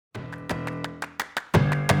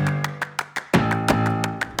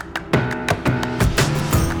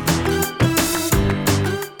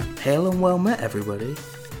Hail and well met, everybody.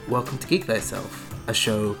 Welcome to Geek Thyself, a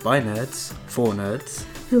show by nerds, for nerds,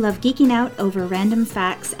 who love geeking out over random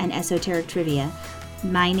facts and esoteric trivia.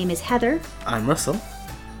 My name is Heather. I'm Russell.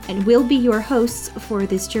 And we'll be your hosts for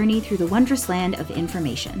this journey through the wondrous land of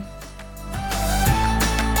information.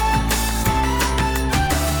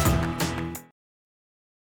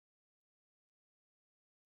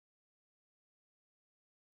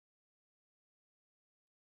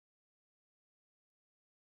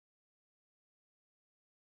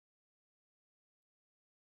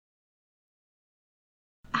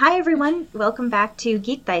 Hi everyone, welcome back to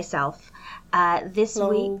Geek Thyself. This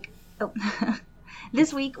week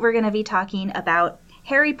we're going to be talking about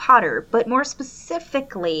Harry Potter, but more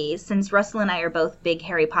specifically, since Russell and I are both big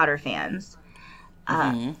Harry Potter fans,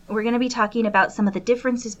 we're going to be talking about some of the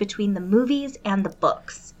differences between the movies and the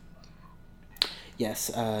books. Yes,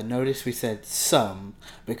 notice we said some,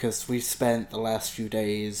 because we spent the last few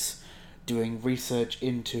days doing research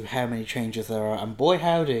into how many changes there are, and boy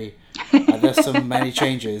howdy, there's so many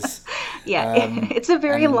changes. Yeah, it's a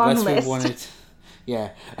very long list.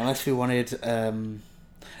 Unless we wanted a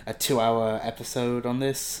 2-hour episode on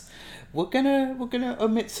this, we're gonna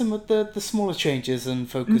omit some of the smaller changes and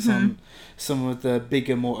focus on some of the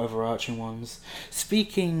bigger, more overarching ones.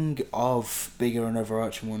 Speaking of bigger and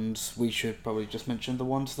overarching ones, we should probably just mention the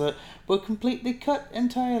ones that were completely cut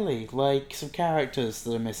entirely, like some characters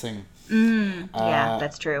that are missing. Yeah,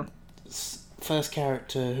 that's true. First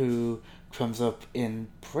character who comes up in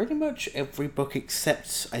pretty much every book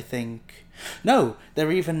except, I think... No,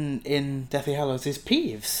 they're even in Deathly Hallows, is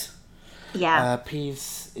Peeves. Yeah.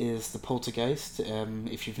 Peeves is the poltergeist,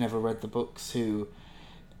 if you've never read the books, who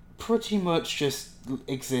pretty much just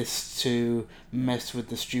exists to mess with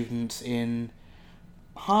the students in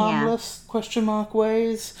harmless question mark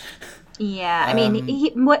ways. Yeah, I mean,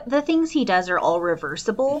 the things he does are all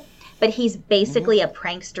reversible, but he's basically a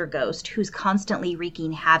prankster ghost who's constantly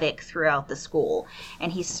wreaking havoc throughout the school.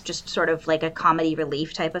 And he's just sort of like a comedy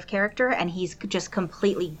relief type of character, and he's just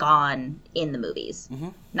completely gone in the movies.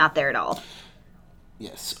 Not there at all.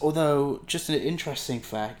 Yes, although just an interesting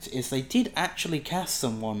fact is they did actually cast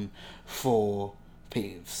someone for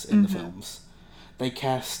Peeves in the films. They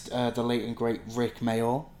cast the late and great Rick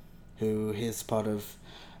Mayall, who is part of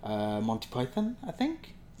Monty Python, I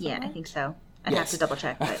think? Yeah, right? I think so. I'd have to double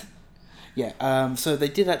check, but... Yeah, so they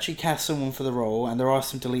did actually cast someone for the role, and there are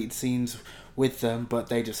some deleted scenes with them, but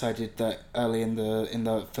they decided that early in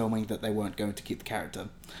the filming that they weren't going to keep the character.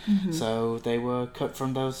 So they were cut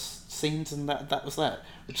from those scenes, and that was that.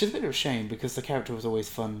 Which is a bit of a shame, because the character was always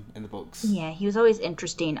fun in the books. Yeah, he was always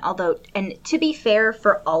interesting. Although, and to be fair,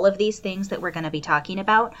 for all of these things that we're going to be talking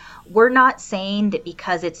about, we're not saying that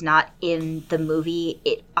because it's not in the movie,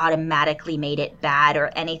 it automatically made it bad or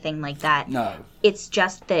anything like that. No. It's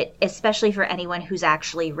just that, especially for anyone who's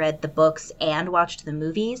actually read the books and watched the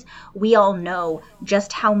movies, we all know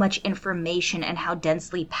just how much information and how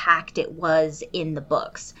densely packed it was in the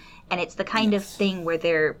books. And it's the kind of thing where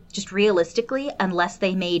they're just realistically, unless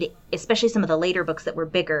they made, especially some of the later books that were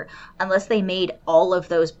bigger, unless they made all of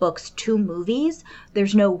those books 2 movies,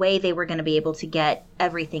 there's no way they were going to be able to get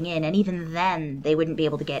everything in. And even then, they wouldn't be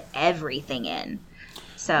able to get everything in.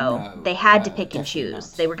 So they had to pick and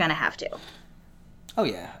choose. Not. They were going to have to. Oh,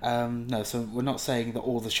 yeah. No, so we're not saying that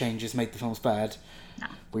all the changes made the films bad. No.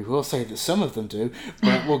 We will say that some of them do,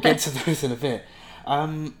 but we'll get to those in a bit.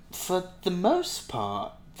 For the most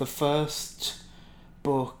part, the first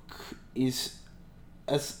book is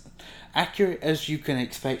as accurate as you can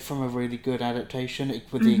expect from a really good adaptation,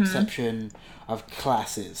 with the exception of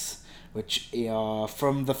classes, which are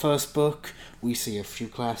from the first book. We see a few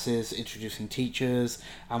classes introducing teachers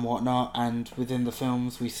and whatnot, and within the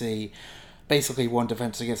films we see basically one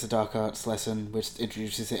Defense Against the Dark Arts lesson, which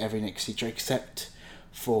introduces every next teacher except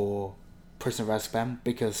for Prisoner of Azkaban,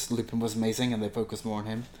 because Lupin was amazing and they focus more on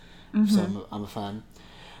him. So I'm a fan.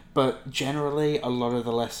 But generally, a lot of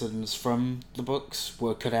the lessons from the books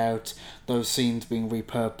were cut out, those scenes being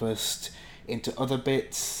repurposed into other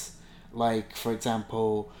bits. Like, for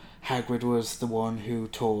example, Hagrid was the one who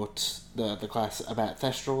taught the class about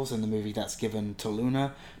Thestrals in the movie that's given to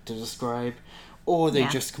Luna to describe. Or they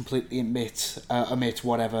just completely omit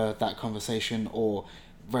whatever that conversation or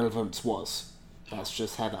relevance was. That's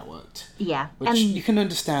just how that worked. Yeah. Which you can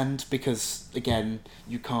understand because, again,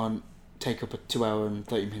 you can't take up a 2-hour and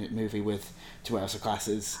 30-minute movie with 2 hours of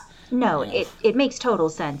classes. No, it makes total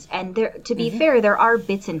sense. And there, to be fair, there are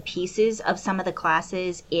bits and pieces of some of the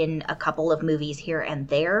classes in a couple of movies here and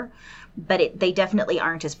there, but they definitely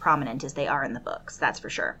aren't as prominent as they are in the books, that's for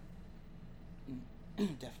sure.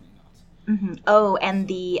 Definitely not. Oh, and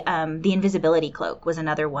the invisibility cloak was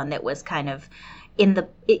another one that was kind of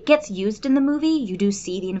it gets used in the movie. You do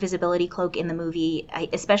see the invisibility cloak in the movie,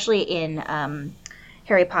 especially in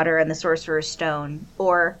Harry Potter and the Sorcerer's Stone,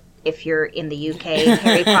 or if you're in the UK,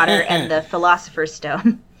 Harry Potter and the Philosopher's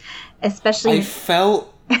Stone. Especially,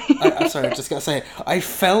 I'm sorry, I just gotta say, I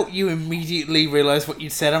felt you immediately realize what you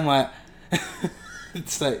said. I'm like,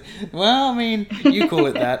 it's like, well, I mean, you call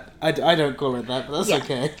it that. I don't call it that, but that's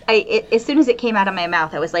okay. As soon as it came out of my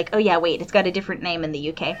mouth, I was like, oh yeah, wait, it's got a different name in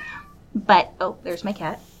the UK. But, oh, there's my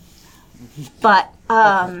cat. But,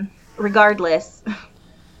 regardless,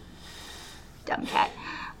 dumb cat.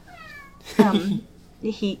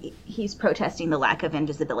 He's protesting the lack of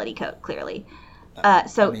invisibility coat, clearly. I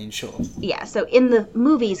mean, sure. Yeah, so in the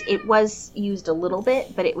movies, it was used a little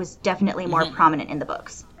bit, but it was definitely more prominent in the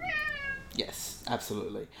books. Yes,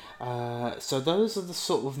 absolutely. So those are the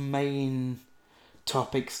sort of main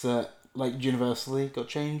topics that, like, universally got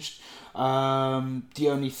changed. The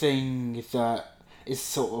only thing that is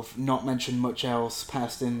sort of not mentioned much else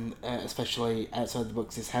past in, especially outside the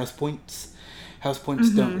books, is house points. House points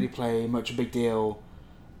don't really play much a big deal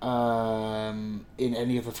in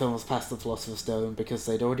any of the films past the Philosopher's Stone because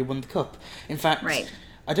they'd already won the cup. In fact,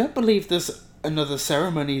 I don't believe there's another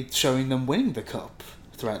ceremony showing them winning the cup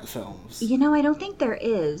throughout the films. You know, I don't think there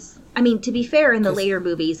is. I mean, to be fair, in the later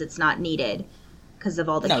movies, it's not needed because of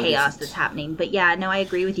all the chaos that's happening. But yeah, no, I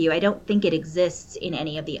agree with you. I don't think it exists in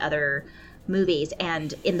any of the other movies.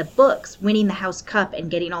 And in the books, winning the House Cup and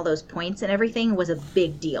getting all those points and everything was a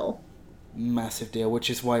big deal. Massive deal, which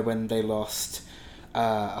is why when they lost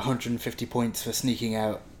 150 points for sneaking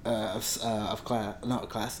out of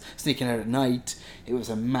class, sneaking out at night, it was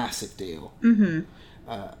a massive deal.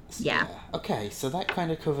 Yeah. Okay, so that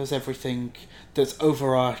kind of covers everything that's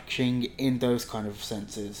overarching in those kind of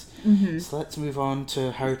senses. So let's move on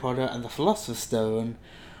to Harry Potter and the Philosopher's Stone,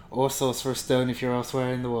 or Sorcerer's Stone if you're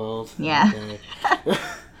elsewhere in the world. Yeah.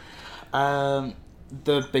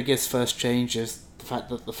 The biggest first change is the fact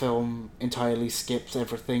that the film entirely skips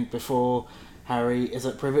everything before Harry is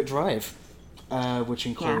at Privet Drive, which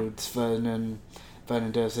includes Vernon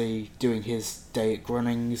Dursley doing his day at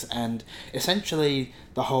Grunnings, and essentially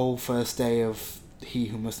the whole first day of He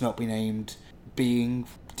Who Must Not Be Named being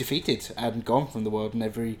defeated and gone from the world, and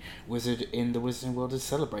every wizard in the wizarding world is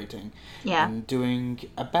celebrating. And doing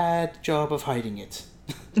a bad job of hiding it.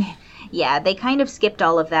 Yeah, they kind of skipped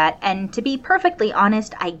all of that, and to be perfectly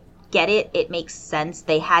honest, I get it. It makes sense.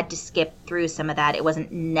 They had to skip through some of that. It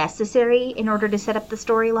wasn't necessary in order to set up the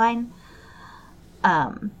storyline.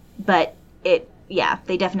 But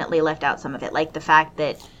they definitely left out some of it, like the fact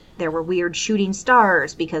that there were weird shooting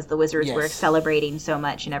stars because the wizards were celebrating so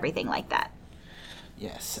much and everything like that.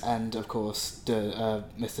 Yes, and of course,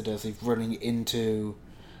 Mr. Dursley running into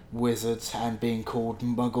wizards and being called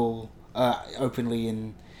Muggle openly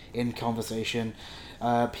in conversation.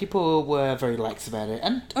 People were very lax about it,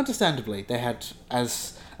 and understandably, they had,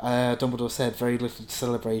 as Dumbledore said, very little to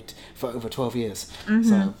celebrate for over 12 years.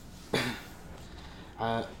 So,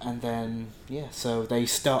 and then, so they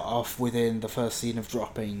start off within the first scene of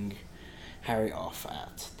dropping Harry off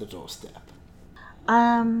at the doorstep.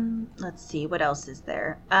 Let's see, what else is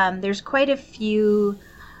there? There's quite a few,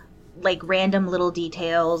 like, random little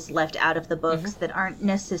details left out of the books that aren't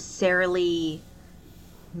necessarily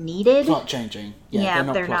needed. Plot changing. Yeah,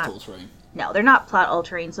 they're not plot altering. No, they're not plot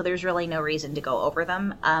altering, so there's really no reason to go over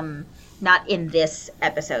them. Not in this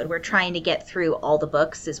episode. We're trying to get through all the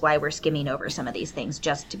books, is why we're skimming over some of these things.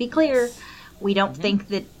 Just to be clear, we don't think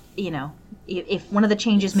that, if one of the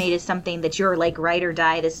changes made is something that you're like, ride or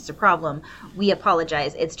die, this is a problem, we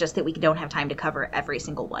apologize. It's just that we don't have time to cover every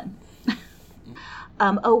single one.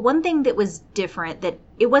 One thing that was different, that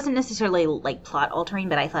it wasn't necessarily like plot altering,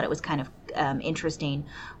 but I thought it was kind of interesting,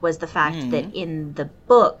 was the fact that in the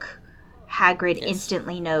book, Hagrid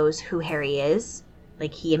instantly knows who Harry is.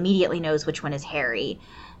 Like, he immediately knows which one is Harry.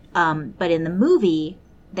 But in the movie,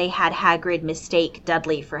 they had Hagrid mistake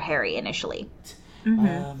Dudley for Harry initially.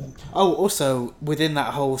 Also, within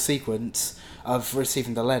that whole sequence of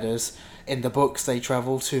receiving the letters, in the books they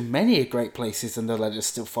travel to many great places and the letters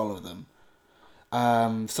still follow them.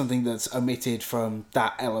 Something that's omitted from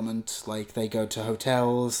that element, like they go to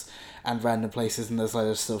hotels and random places and those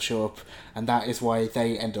letters still show up, and that is why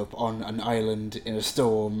they end up on an island in a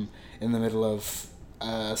storm in the middle of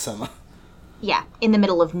summer. Yeah, in the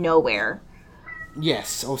middle of nowhere.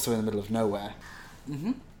 Yes, also in the middle of nowhere.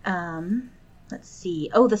 Let's see.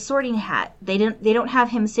 Oh, the Sorting Hat. They don't have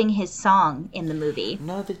him sing his song in the movie.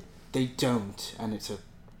 No, they don't, and it's a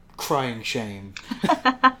crying shame.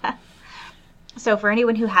 So for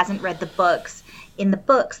anyone who hasn't read the books, in the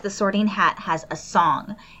books, the Sorting Hat has a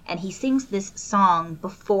song, and he sings this song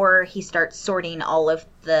before he starts sorting all of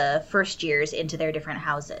the first years into their different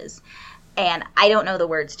houses. And I don't know the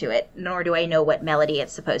words to it, nor do I know what melody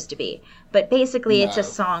it's supposed to be. But basically, it's a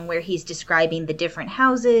song where he's describing the different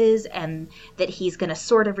houses and that he's going to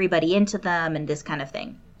sort everybody into them and this kind of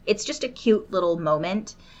thing. It's just a cute little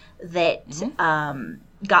moment that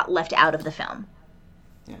got left out of the film.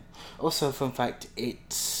 Yeah. Also, fun fact,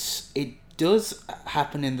 it does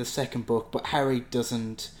happen in the second book, but Harry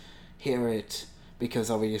doesn't hear it because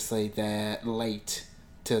obviously they're late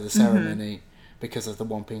to the ceremony because of the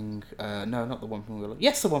Whomping... no, not the Whomping Willow.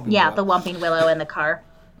 Yes, the Whomping Willow. Yeah, the Whomping Willow in the car.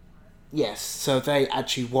 Yes, so they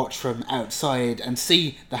actually watch from outside and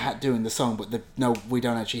see the hat doing the song, but no, we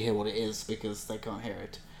don't actually hear what it is because they can't hear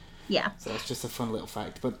it. Yeah. So it's just a fun little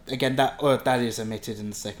fact. But again, that is omitted in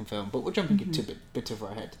the second film. But we're jumping a bit too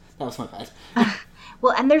far ahead. That was my bad.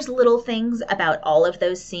 Well, and there's little things about all of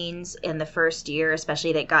those scenes in the first year,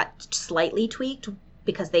 especially that got slightly tweaked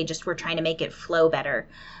because they just were trying to make it flow better.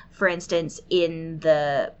 For instance, in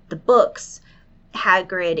the books,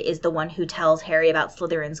 Hagrid is the one who tells Harry about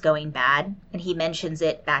Slytherin's going bad, and he mentions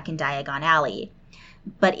it back in Diagon Alley.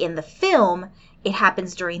 But in the film, it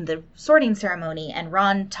happens during the sorting ceremony, and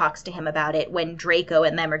Ron talks to him about it when Draco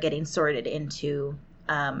and them are getting sorted into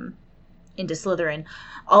Slytherin.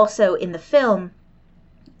 Also, in the film,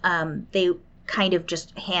 they kind of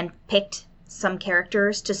just hand-picked some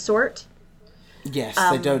characters to sort. Yes,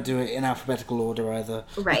 they don't do it in alphabetical order either.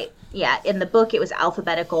 Right, yeah. In the book, it was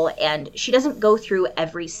alphabetical, and she doesn't go through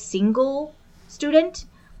every single student,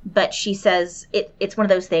 but she says it's one of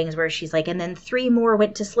those things where she's like, and then 3 more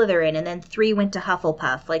went to Slytherin, and then 3 went to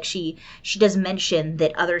Hufflepuff. Like, she does mention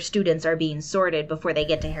that other students are being sorted before they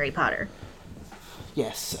get to Harry Potter.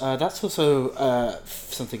 Yes, that's also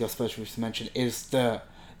something I suppose we should mention, is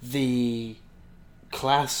the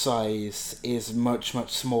class size is much,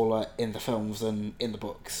 much smaller in the films than in the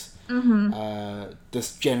books.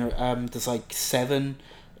 There's like 7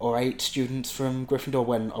 or 8 students from Gryffindor,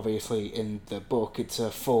 when obviously in the book it's a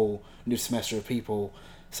full new semester of people,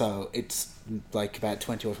 so it's like about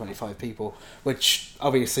 20 or 25 people, which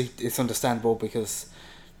obviously is understandable because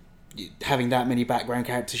having that many background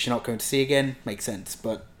characters you're not going to see again makes sense,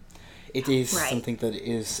 but it is something that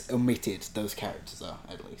is omitted, those characters are,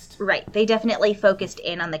 at least. Right, they definitely focused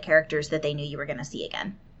in on the characters that they knew you were going to see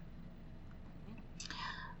again.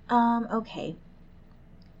 Okay.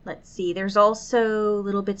 Let's see, there's also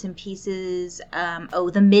little bits and pieces.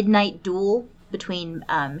 The midnight duel between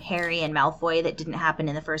Harry and Malfoy that didn't happen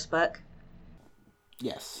in the first book.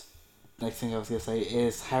 Yes. Next thing I was going to say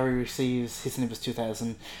is Harry receives his Nimbus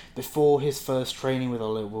 2000 before his first training with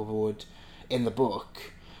Oliver Wood in the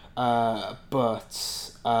book.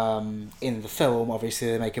 But in the film,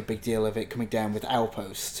 obviously, they make a big deal of it coming down with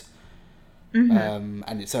Outpost.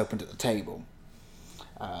 And it's opened at the table.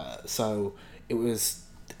 So it was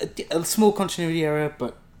a small continuity error,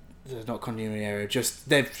 but not continuity error, just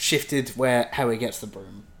they've shifted how he gets the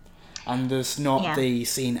broom. And there's not the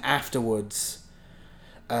scene afterwards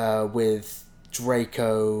with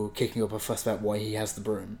Draco kicking up a fuss about why he has the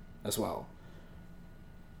broom as well.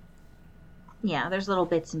 Yeah, there's little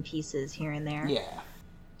bits and pieces here and there. Yeah.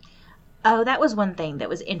 Oh, that was one thing that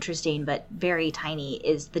was interesting but very tiny,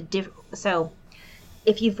 is so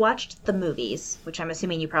if you've watched the movies, which I'm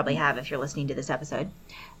assuming you probably have if you're listening to this episode,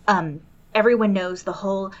 everyone knows the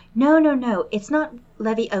whole, no, it's not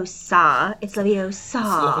Leviosa, it's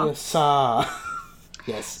Leviosa. It's Leviosa.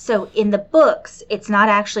 Yes. So in the books, it's not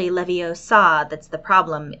actually Leviosa that's the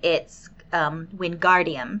problem, it's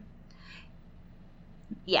Wingardium.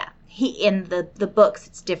 Yeah. In the books,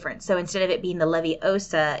 it's different. So instead of it being the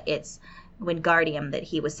Leviosa, it's Wingardium that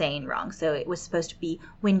he was saying wrong. So it was supposed to be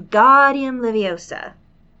Wingardium Leviosa,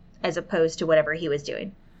 as opposed to whatever he was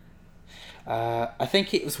doing. I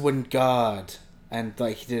think it was Wingard, and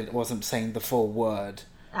wasn't saying the full word.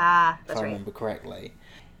 Ah, that's right. If I remember correctly.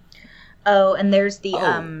 Oh, and there's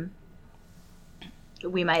the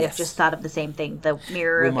we might have just thought of the same thing. The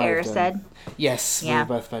Mirror of Erised. Yes, we were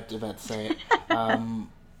both about to say it.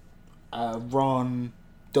 Ron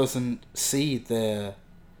doesn't see the...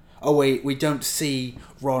 Oh wait, we don't see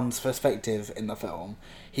Ron's perspective in the film.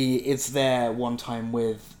 He is there one time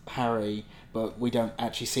with Harry, but we don't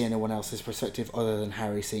actually see anyone else's perspective other than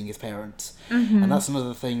Harry seeing his parents. And that's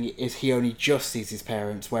another thing, is he only just sees his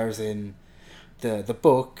parents, whereas in the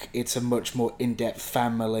book, it's a much more in-depth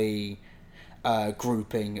family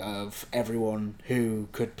grouping of everyone who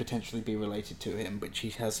could potentially be related to him, which he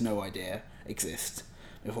has no idea exists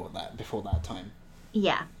before that time.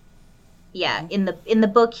 Yeah. Yeah, in the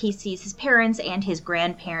book he sees his parents and his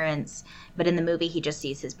grandparents, but in the movie he just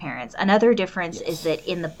sees his parents. Another difference is Yes. that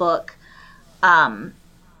in the book,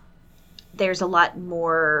 there's a lot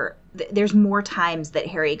more. There's more times that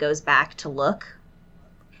Harry goes back to look.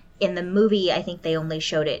 In the movie, I think they only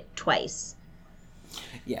showed it twice.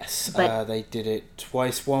 Yes, But- they did it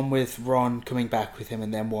twice. One with Ron coming back with him,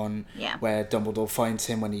 and then one Yeah. where Dumbledore finds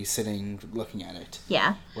him when he's sitting looking at it.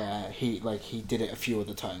 Yeah, Where he did it a few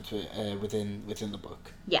other times within the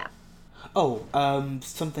book. yeah, Oh,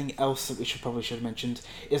 something else that we should have mentioned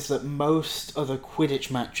is that most other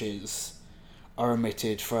Quidditch matches are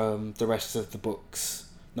omitted from the rest of the books.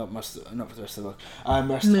 Not for the rest of the book.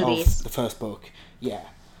 Rest Movies. of the first book. Yeah.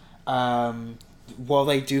 While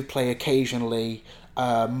they do play occasionally,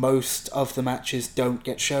 most of the matches don't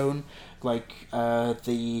get shown. Like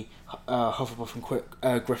the Hufflepuff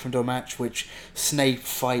and Gryffindor match, which Snape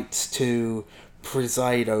fights to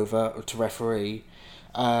preside over, or to referee,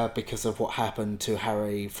 because of what happened to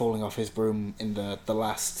Harry falling off his broom in the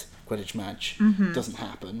last Quidditch match. Doesn't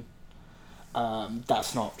happen.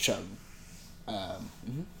 That's not shown.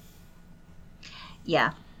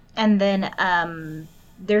 yeah. And then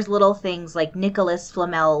there's little things like Nicholas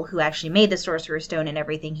Flamel, who actually made the Sorcerer's Stone and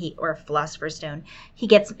everything, or Philosopher's Stone. He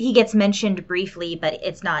gets mentioned briefly, but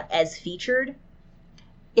it's not as featured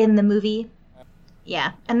in the movie.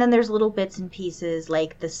 Yeah, and then there's little bits and pieces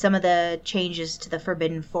like some of the changes to the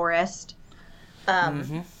Forbidden Forest.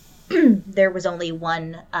 There was only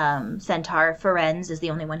one centaur. Ferenz is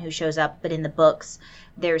the only one who shows up, but in the books,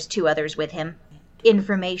 there's two others with him.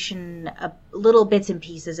 Information, little bits and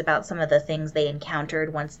pieces about some of the things they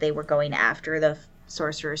encountered once they were going after the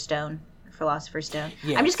Sorcerer's Stone, Philosopher's Stone.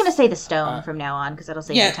 Yes. I'm just going to say the stone from now on because that'll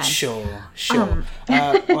save me Yeah, time. sure.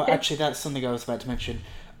 Well, actually, that's something I was about to mention.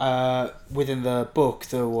 Within the book,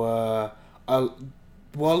 there were...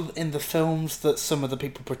 while in the films that some of the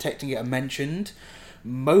people protecting it are mentioned,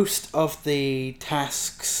 most of the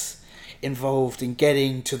tasks involved in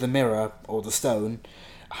getting to the mirror, or the stone,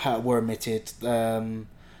 were omitted.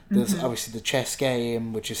 There's obviously the chess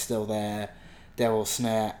game, which is still there, Devil's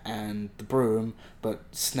Snare, and the broom, but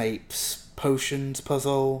Snape's potions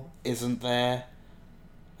puzzle isn't there,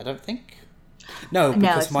 I don't think. No,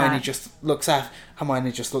 because it's Hermione not.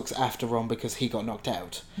 Hermione just looks after Ron because he got knocked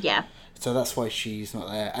out. Yeah. So that's why she's not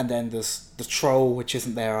there. And then there's the troll, which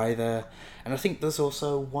isn't there either. And I think there's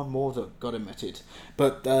also one more that got omitted.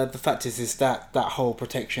 But the fact is that whole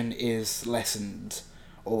protection is lessened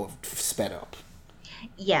or sped up.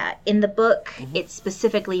 Yeah, in the book, it's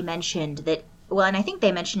specifically mentioned that, well, and I think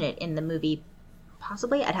they mention it in the movie,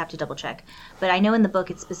 possibly, I'd have to double check. But I know in the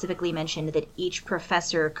book it's specifically mentioned that each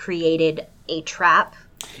professor created a trap.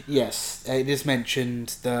 Yes, it is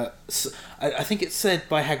mentioned that... I think it's said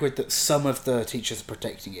by Hagrid that some of the teachers are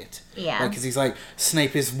protecting it. Yeah. Because he's like,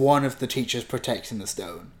 Snape is one of the teachers protecting the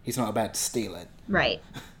stone. He's not about to steal it. Right.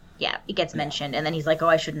 Yeah, it gets mentioned, and then he's like, oh,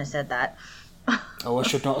 I shouldn't have said that. Oh, I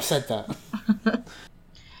should not have said that.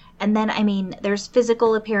 And then, I mean, there's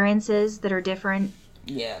physical appearances that are different,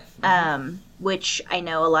 Yeah. which I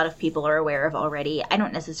know a lot of people are aware of already. I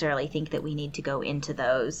don't necessarily think that we need to go into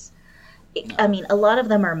those. I mean, a lot of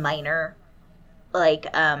them are minor. Like,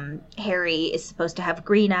 Harry is supposed to have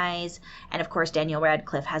green eyes, and of course Daniel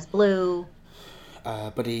Radcliffe has blue.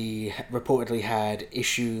 But he reportedly had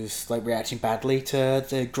issues, like reacting badly to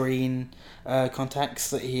the green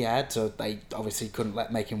contacts that he had, so they obviously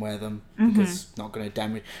couldn't make him wear them because you're not going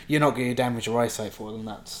to damage your eyesight for them.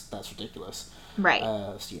 That's ridiculous. Right.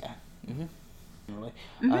 So yeah. Really.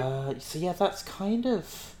 So yeah, that's kind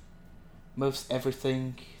of most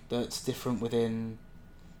everything that's different within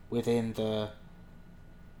the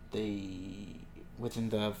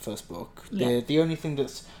first book. Yeah. The only thing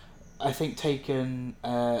that's I think taken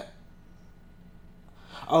it's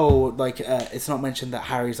not mentioned that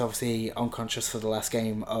Harry's obviously unconscious for the last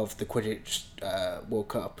game of the Quidditch World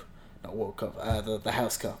Cup, not World Cup, the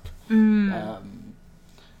House Cup. So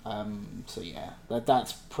yeah,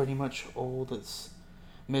 that's pretty much all that's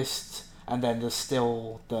missed, and then there's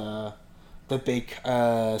still the big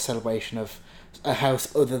celebration of a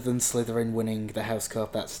house other than Slytherin winning the House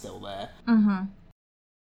Cup. That's still there.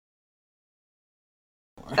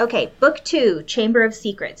 Okay, book 2, Chamber of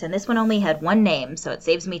Secrets, and this one only had one name, so it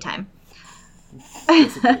saves me time.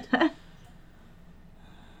 Yes, it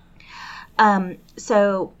did.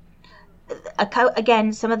 So,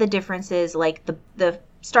 again, some of the differences, like the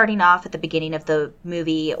starting off at the beginning of the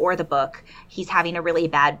movie or the book, he's having a really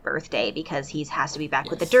bad birthday because he has to be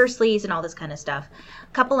back with the Dursleys and all this kind of stuff.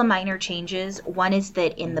 A couple of minor changes. One is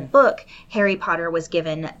that in the book, Harry Potter was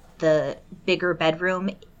given the bigger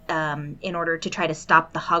bedroom in order to try to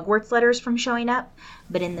stop the Hogwarts letters from showing up.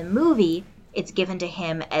 But in the movie, it's given to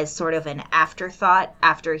him as sort of an afterthought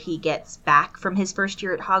after he gets back from his first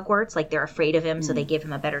year at Hogwarts. Like, they're afraid of him, so they give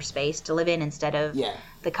him a better space to live in instead of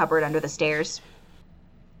the cupboard under the stairs.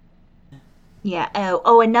 Yeah.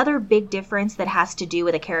 Another big difference that has to do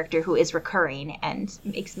with a character who is recurring and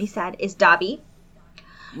makes me sad is Dobby.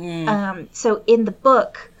 So in the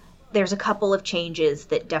book, there's a couple of changes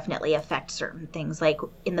that definitely affect certain things. Like,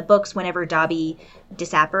 in the books, whenever Dobby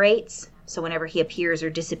disapparates, so whenever he appears or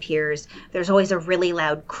disappears, there's always a really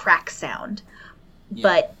loud crack sound. Yeah.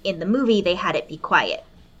 But in the movie, they had it be quiet.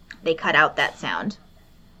 They cut out that sound.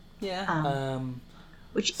 Yeah.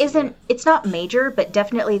 Which isn't, it's not major, but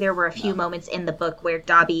definitely there were a few moments in the book where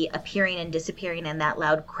Dobby appearing and disappearing and that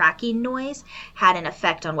loud cracking noise had an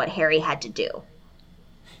effect on what Harry had to do.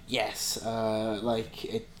 Yes, like,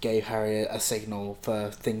 it gave Harry a signal for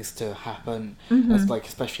things to happen. As, like,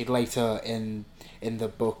 especially later in the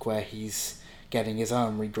book where he's getting his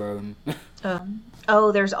arm regrown.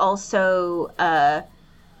 There's also,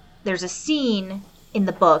 there's a scene in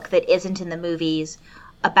the book that isn't in the movies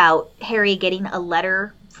about Harry getting a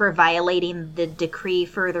letter for violating the decree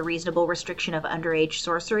for the reasonable restriction of underage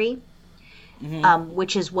sorcery,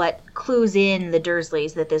 which is what clues in the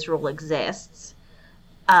Dursleys that this rule exists.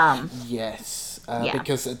 Yes,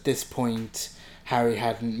 because at this point, Harry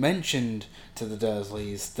hadn't mentioned to the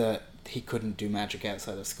Dursleys that he couldn't do magic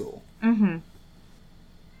outside of school.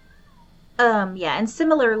 And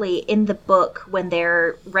similarly, in the book, when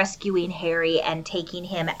they're rescuing Harry and taking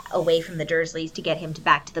him away from the Dursleys to get him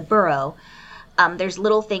back to the Burrow, there's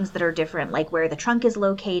little things that are different, like where the trunk is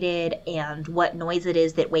located and what noise it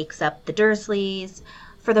is that wakes up the Dursleys.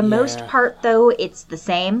 For the most part, though, it's the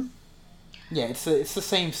same. Yeah, it's the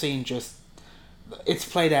same scene, just it's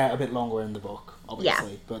played out a bit longer in the book,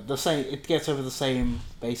 obviously. Yeah. But it gets over the same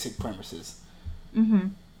basic premises. Yeah.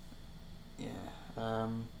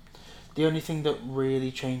 The only thing that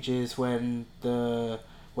really changes when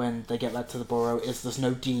they get back to the Burrow is there's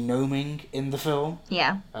no denoming in the film.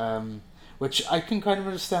 Yeah. Which I can kind of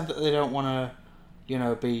understand that they don't want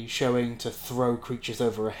to, be showing to throw creatures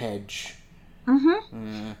over a hedge.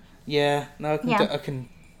 Yeah. No, I can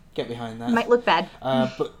get behind that. Might look bad.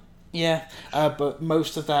 But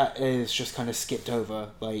most of that is just kind of skipped over,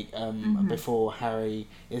 like, before Harry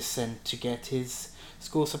is sent to get his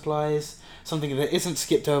school supplies. Something that isn't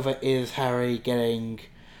skipped over is Harry getting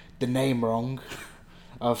the name wrong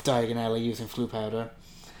of Diagon Alley using Floo powder,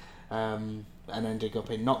 and ending up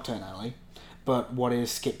in Knockturn Alley. But what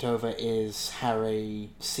is skipped over is Harry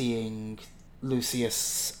seeing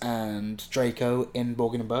Lucius and Draco in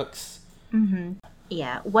Borgin and Bucks.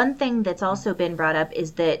 Yeah, one thing that's also been brought up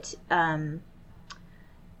is that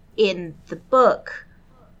in the book,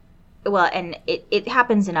 and it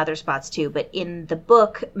happens in other spots too, but in the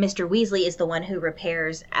book, Mr. Weasley is the one who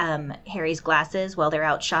repairs Harry's glasses while they're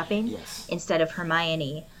out shopping instead of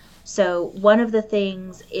Hermione. So one of the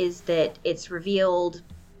things is that it's revealed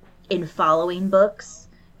in following books,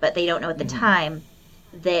 but they don't know at the time,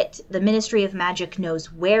 that the Ministry of Magic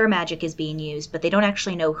knows where magic is being used, but they don't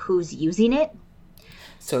actually know who's using it.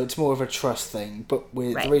 So it's more of a trust thing, but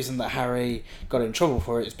the reason that Harry got in trouble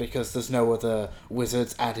for it is because there's no other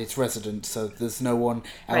wizards at its residence, so there's no one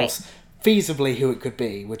else feasibly who it could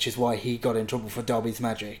be, which is why he got in trouble for Dobby's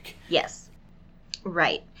magic. Yes.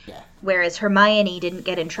 Right. Yeah. Whereas Hermione didn't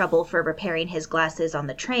get in trouble for repairing his glasses on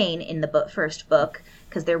the train in the first book,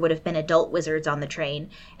 because there would have been adult wizards on the train.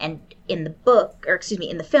 And in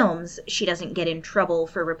the films, she doesn't get in trouble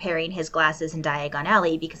for repairing his glasses in Diagon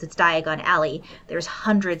Alley, because it's Diagon Alley. There's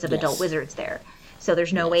hundreds of adult wizards there. So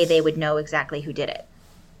there's no way they would know exactly who did it.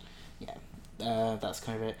 Yeah, that's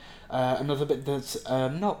kind of it. Another bit that's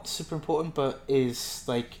not super important, but is,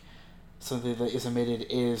 like, something that is omitted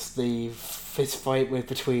is the fist fight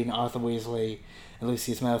between Arthur Weasley and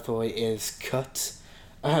Lucius Malfoy is cut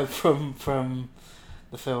from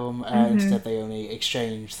the film. Instead, they only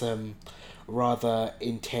exchange some rather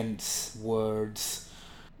intense words.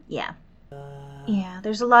 Yeah.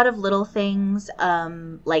 There's a lot of little things,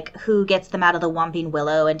 like who gets them out of the Whomping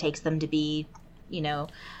Willow and takes them to be,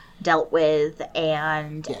 dealt with.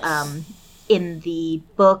 And in the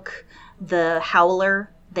book, the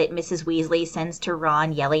Howler that Mrs. Weasley sends to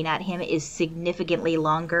Ron yelling at him is significantly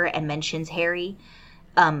longer and mentions Harry.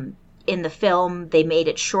 In the film, they made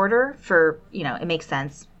it shorter for, it makes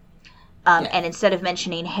sense. And instead of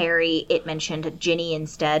mentioning Harry, it mentioned Ginny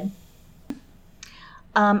instead.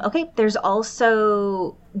 There's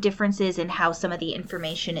also differences in how some of the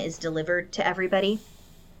information is delivered to everybody.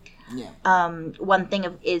 Yeah. One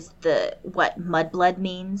thing is what mudblood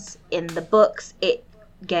means. In the books,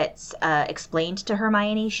 gets explained to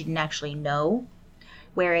Hermione. She didn't actually know.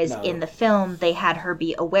 Whereas No. in the film, they had her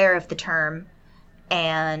be aware of the term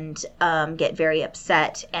and get very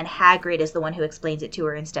upset, and Hagrid is the one who explains it to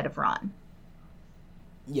her instead of Ron.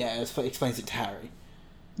 Yeah, it explains it to Harry.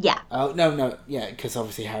 Yeah. Oh, no, yeah, because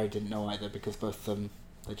obviously Harry didn't know either, because both of them,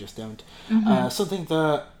 they just don't. Something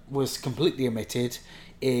that was completely omitted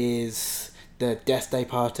is the Death Day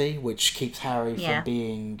party, which keeps Harry from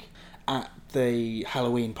being at the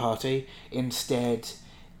Halloween party. Instead,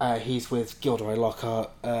 he's with Gilderoy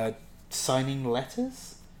Lockhart signing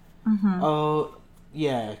letters. Oh,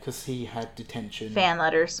 yeah, because he had detention. Fan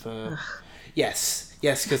letters. For... Yes,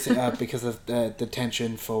 because of the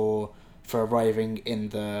detention for arriving in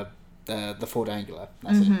the Ford Angler.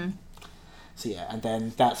 That's it. So yeah, and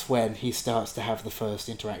then that's when he starts to have the first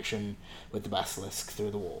interaction with the basilisk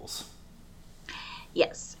through the walls.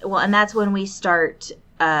 Yes, well, and that's when we start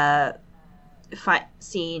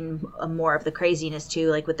seeing more of the craziness too,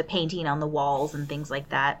 like with the painting on the walls and things like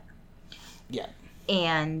that. Yeah.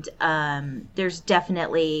 And there's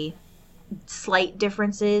definitely slight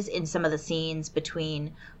differences in some of the scenes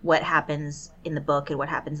between what happens in the book and what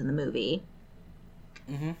happens in the movie.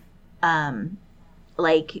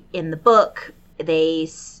 Like in the book,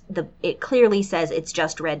 it clearly says it's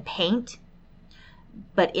just red paint,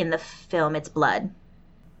 but in the film it's blood.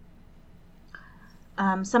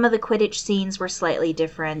 Some of the Quidditch scenes were slightly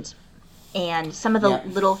different, and some of the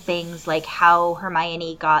little things, like how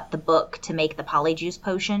Hermione got the book to make the Polyjuice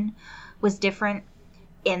potion, was different.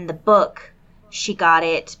 In the book, she got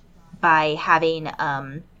it by having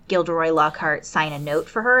Gilderoy Lockhart sign a note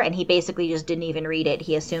for her, and he basically just didn't even read it.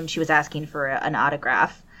 He assumed she was asking for an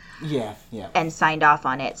autograph. Yeah. And signed off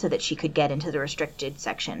on it so that she could get into the restricted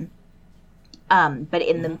section. But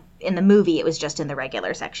in the movie, it was just in the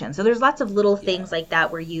regular section. So there's lots of little things like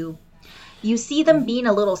that where you see them being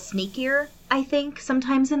a little sneakier, I think,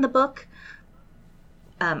 sometimes in the book.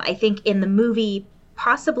 I think in the movie,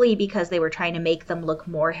 possibly because they were trying to make them look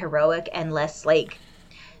more heroic and less like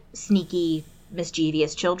sneaky,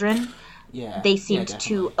 mischievous children. Yeah. They seemed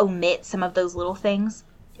to omit some of those little things.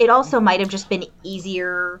 It also might have just been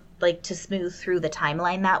easier, like, to smooth through the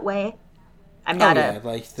timeline that way. I'm not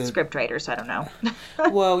a script writer, so I don't know.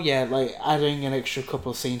 Well, yeah, like, adding an extra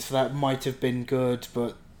couple of scenes for that might have been good,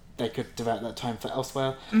 but they could devote that time for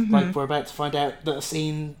elsewhere. Like, we're about to find out that a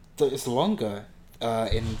scene that is longer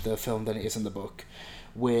in the film than it is in the book,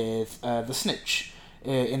 with the snitch.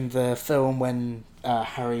 In the film, when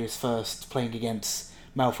Harry is first playing against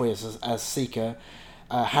Malfoy as Seeker,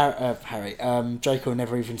 Draco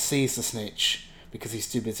never even sees the snitch because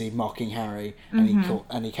he's too busy mocking Harry,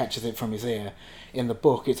 and he catches it from his ear. In the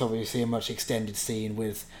book, it's obviously a much extended scene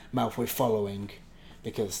with Malfoy following,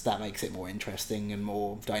 because that makes it more interesting and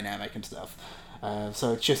more dynamic and stuff.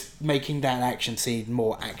 So it's just making that action scene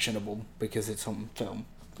more actionable because it's on film.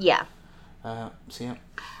 Yeah. So yeah.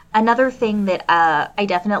 Another thing that I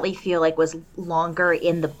definitely feel like was longer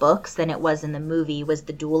in the books than it was in the movie was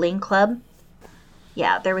the dueling club.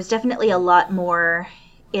 Yeah, there was definitely a lot more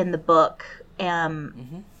in the book.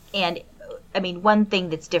 And, I mean, one thing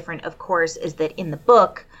that's different, of course, is that in the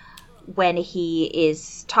book, when he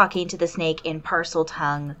is talking to the snake in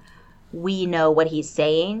Parseltongue, we know what he's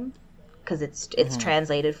saying, because it's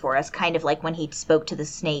translated for us, kind of like when he spoke to the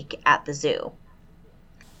snake at the zoo.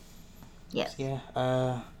 Yes. Yeah,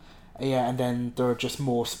 and then there are just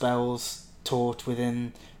more spells taught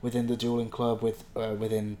within the dueling club.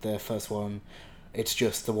 Within the first one, it's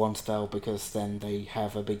just the one spell, because then they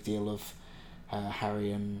have a big deal of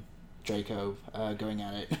Harry and Draco going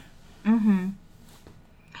at it.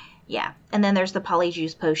 Yeah, and then there's the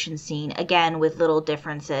Polyjuice potion scene, again with little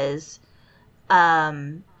differences.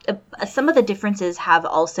 Some of the differences have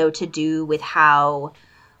also to do with how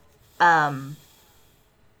the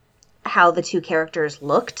two characters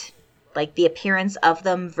looked, like the appearance of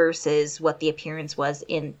them versus what the appearance was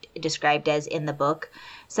described as in the book.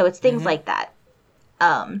 So it's things like that.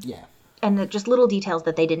 Yeah. And just little details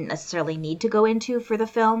that they didn't necessarily need to go into for the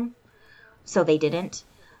film, so they didn't.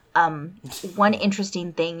 One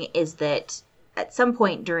interesting thing is that at some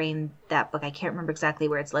point during that book, I can't remember exactly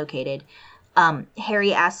where it's located,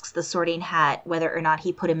 Harry asks the Sorting Hat whether or not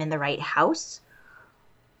he put him in the right house.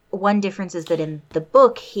 One difference is that in the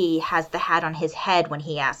book, he has the hat on his head when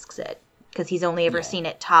he asks it, because he's only ever seen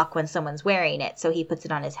it talk when someone's wearing it, so he puts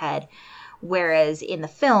it on his head. Whereas in the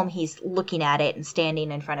film, he's looking at it and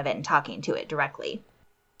standing in front of it and talking to it directly.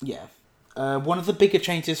 Yeah. One of the bigger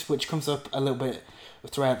changes, which comes up a little bit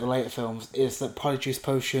throughout the later films, is that Polyjuice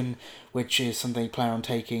Potion, which is something they plan on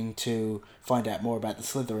taking to find out more about the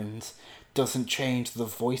Slytherins, doesn't change the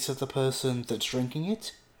voice of the person that's drinking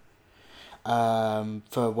it.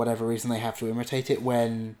 For whatever reason, they have to imitate it.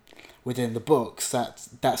 When within the books, that's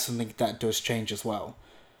something that does change as well.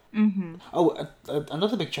 Mm-hmm. Oh,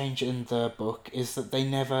 another big change in the book is that they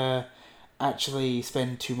never actually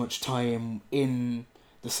spend too much time in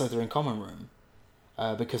the Slytherin common room,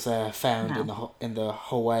 because they're found in the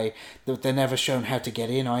hallway. They're never shown how to get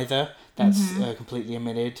in either. That's completely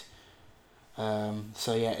omitted.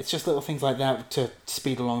 So yeah, it's just little things like that to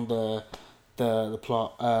speed along the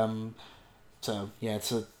plot. So yeah,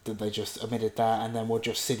 so they just omitted that, and then we're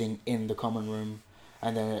just sitting in the common room,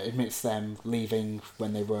 and then it admits them leaving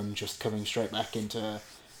when they run, just coming straight back into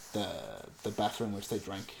the bathroom which they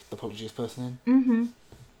drank the Polyjuice person in. Mm-hmm.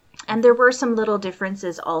 And there were some little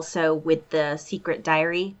differences also with the secret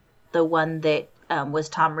diary, the one that was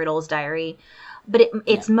Tom Riddle's diary, but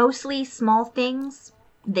it's mostly small things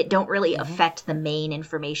that don't really affect the main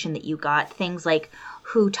information that you got. Things like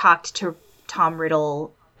who talked to Tom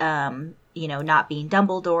Riddle, not being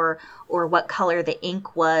Dumbledore, or what color the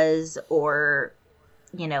ink was, or,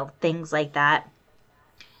 things like that.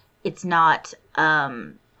 It's not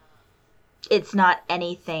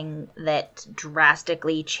anything that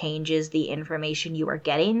drastically changes the information you are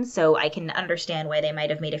getting, so I can understand why they might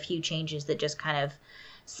have made a few changes that just kind of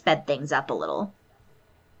sped things up a little.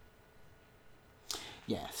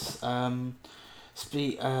 Yes. Within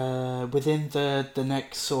the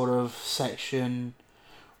next sort of section,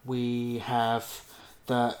 we have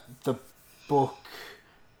the book.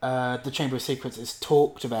 The Chamber of Secrets is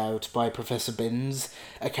talked about by Professor Binns,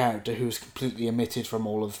 a character who's completely omitted from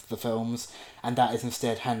all of the films, and that is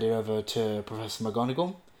instead handed over to Professor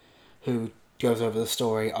McGonagall, who goes over the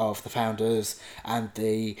story of the founders and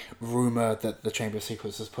the rumour that the Chamber of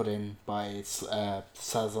Secrets was put in by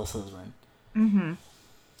Salazar Slytherin. Mm-hmm.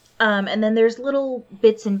 And then there's little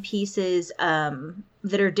bits and pieces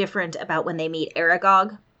that are different about when they meet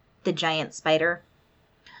Aragog, the giant spider.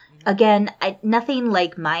 Again, nothing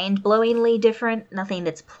like mind-blowingly different, nothing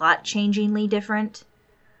that's plot-changingly different.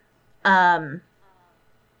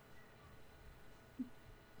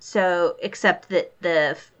 So, except that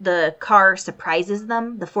the car surprises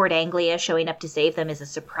them. The Ford Anglia showing up to save them is a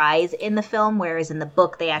surprise in the film, whereas in the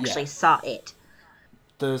book they actually saw it.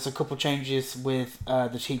 There's a couple changes with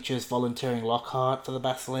the teachers volunteering Lockhart for the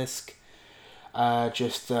basilisk.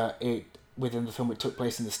 Just that within the film it took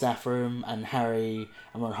place in the staff room, and Harry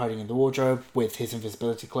and Ron hiding in the wardrobe with his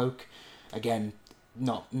invisibility cloak. Again,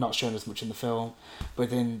 not shown as much in the film.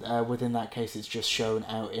 Within that case, it's just shown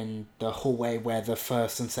out in the hallway where the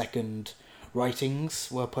first and second writings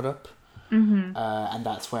were put up. Mm-hmm. And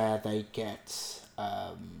that's where they get.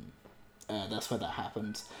 That's where that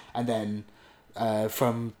happens, and then.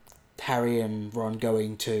 From Harry and Ron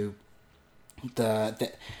going to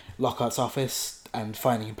the Lockhart's office and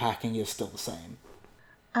finding him packing is still the same.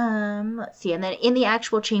 Let's see. And then in the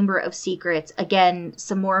actual Chamber of Secrets, again,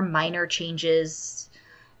 some more minor changes.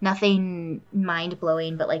 Nothing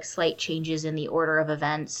mind-blowing, but like slight changes in the order of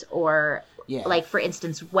events. Or like, for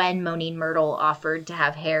instance, when Moaning Myrtle offered to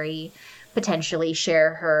have Harry potentially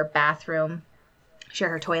share her bathroom, share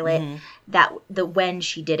her toilet, that when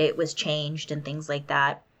she did it was changed and things like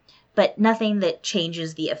that, but nothing that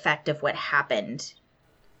changes the effect of what happened.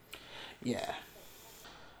 The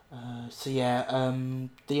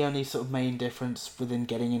only sort of main difference within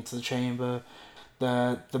getting into the chamber,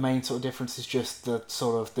 the main sort of difference is just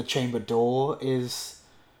the chamber door is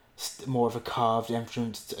more of a carved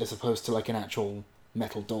entrance as opposed to like an actual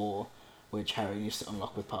metal door, which Harry used to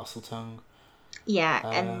unlock with Parseltongue. Yeah,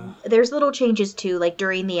 and there's little changes too, like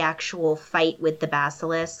during the actual fight with the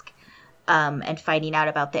basilisk, and finding out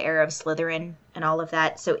about the heir of Slytherin and all of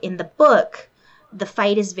that. So in the book, the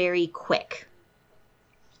fight is very quick.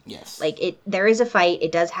 Yes. Like there is a fight,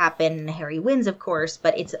 it does happen, and Harry wins, of course,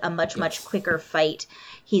 but it's a much quicker fight.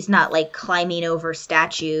 He's not like climbing over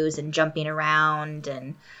statues and jumping around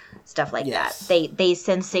and stuff like that. They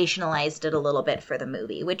sensationalized it a little bit for the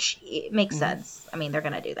movie, which it makes sense. I mean, they're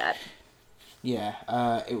gonna do that.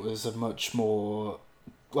 Yeah, it was a much more...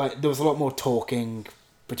 there was a lot more talking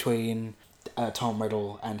between Tom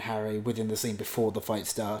Riddle and Harry within the scene before the fight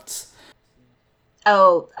starts.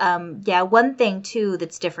 Oh, one thing, too,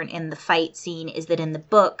 that's different in the fight scene is that in the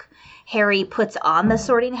book, Harry puts on the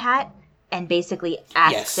sorting hat and basically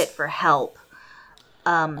asks it for help.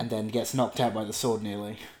 And then gets knocked out by the sword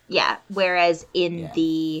nearly. Yeah, whereas in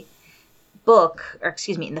the book, or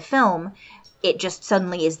excuse me, in the film... it just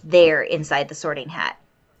suddenly is there inside the sorting hat.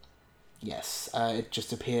 Yes, it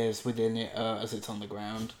just appears within it as it's on the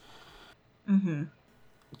ground. Mm-hmm.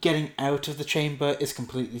 Getting out of the chamber is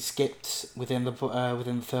completely skipped within the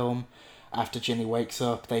film. after Ginny wakes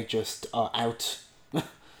up, they just are out.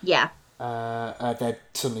 Yeah. They're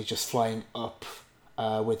suddenly just flying up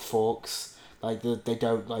with Fawkes. Like they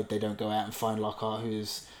don't go out and find Lockhart,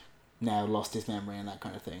 who's now lost his memory and that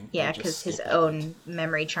kind of thing. Yeah, because his own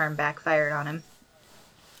memory charm backfired on him.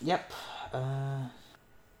 Yep.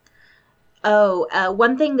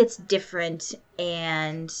 One thing that's different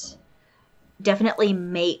and definitely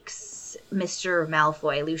makes Mr.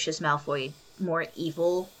 Malfoy, Lucius Malfoy, more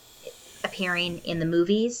evil appearing in the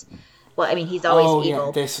movies. Well, I mean, he's always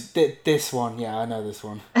evil. Yeah, this one. Yeah, I know this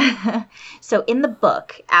one. So in the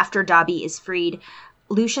book, after Dobby is freed,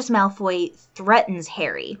 Lucius Malfoy threatens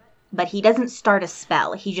Harry, but he doesn't start a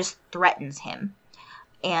spell. He just threatens him.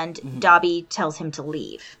 And Dobby tells him to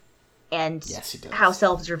leave. And yes, he does. house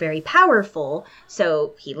elves are very powerful,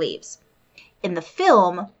 so he leaves. In the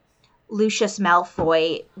film, Lucius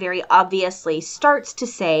Malfoy very obviously starts to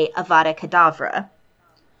say Avada Kedavra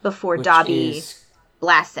before Dobby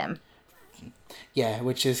blasts him. Yeah,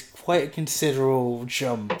 which is quite a considerable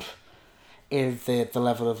jump in the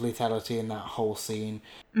level of lethality in that whole scene.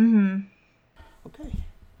 Mm-hmm. Okay.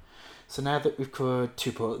 So now that we've covered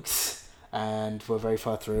 2 books, and we're very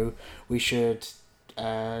far through, we should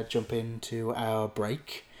jump into our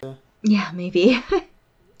break. Yeah, maybe.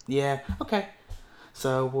 Yeah, okay.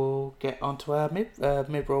 So we'll get onto our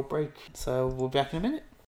mid-roll break. So we'll be back in a minute.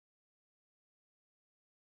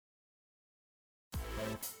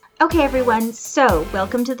 Okay, everyone, so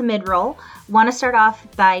welcome to the mid-roll. Want to start off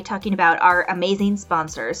by talking about our amazing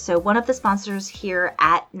sponsors. So one of the sponsors here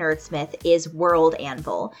at Nerdsmith is World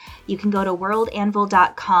Anvil. You can go to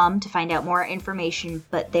worldanvil.com to find out more information,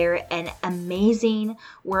 but they're an amazing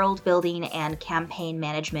world building and campaign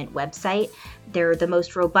management website. They're the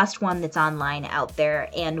most robust one that's online out there,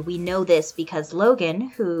 and we know this because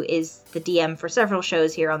Logan, who is the DM for several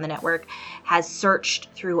shows here on the network, has searched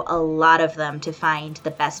through a lot of them to find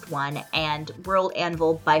the best one, and World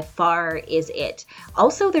Anvil by far is it.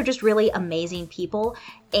 Also, they're just really amazing people,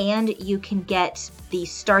 and you can get the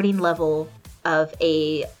starting level of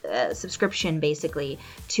a subscription basically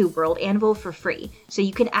to World Anvil for free. So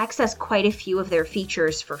you can access quite a few of their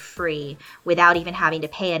features for free without even having to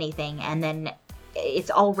pay anything, and then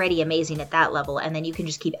it's already amazing at that level, and then you can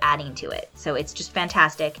just keep adding to it. So it's just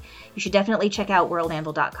fantastic. You should definitely check out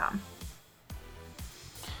worldanvil.com.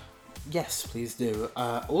 Yes, please do.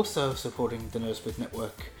 Also supporting the Nerdsmith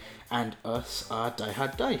Network and us are Die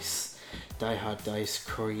Hard Dice. Die Hard Dice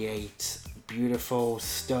create beautiful,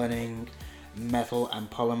 stunning metal and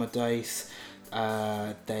polymer dice.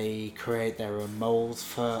 They create their own molds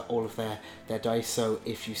for all of their dice, so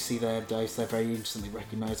if you see their dice, they're very instantly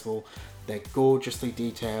recognizable. They're gorgeously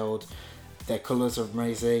detailed. Their colors are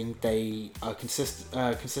amazing. They are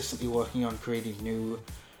consistently working on creating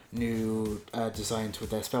new designs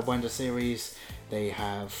with their Spellbinder series. They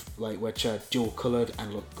have which are dual colored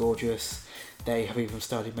and look gorgeous. They have even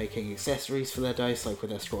started making accessories for their dice, like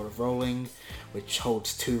with their Scroll of Rolling, which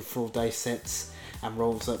holds 2 full dice sets and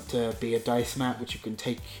rolls up to be a dice mat, which you can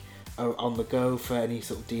take on the go for any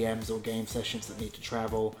sort of DMs or game sessions that need to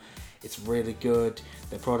travel. It's really good.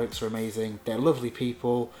 Their products are amazing. They're lovely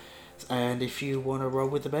people. And if you want to roll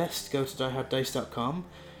with the best, go to dieharddice.com.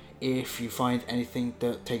 If you find anything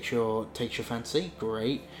that takes your fancy,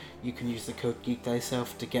 great. You can use the code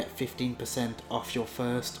GeekThyself to get 15% off your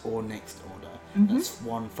first or next order. Mm-hmm. That's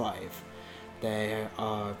 15. They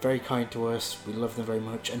are very kind to us. We love them very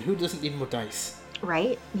much. And who doesn't need more dice?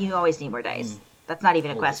 Right? You always need more dice. That's not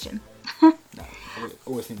even a question. No,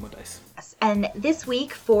 always need more dice. Yes. And this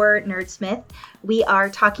week for Nerdsmith, we are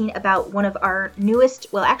talking about one of our newest,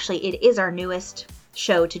 well, actually, it is our newest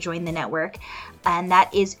show to join the network, and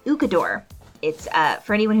that is Ukador. It's,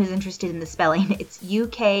 for anyone who's interested in the spelling, it's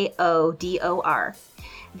Ukodor.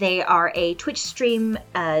 They are a Twitch stream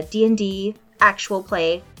D&D actual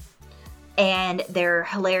play, and they're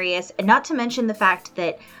hilarious. And not to mention the fact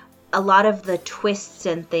that a lot of the twists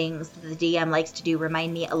and things the DM likes to do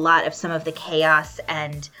remind me a lot of some of the chaos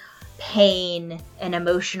and pain and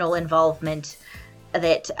emotional involvement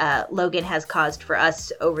that Logan has caused for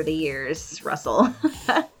us over the years, Russell.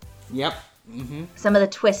 Yep. Mm-hmm. Some of the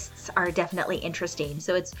twists are definitely interesting.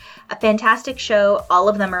 So it's a fantastic show. All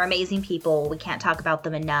of them are amazing people. We can't talk about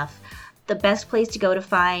them enough. The best place to go to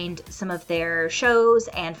find some of their shows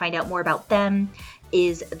and find out more about them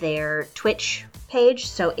is their Twitch page.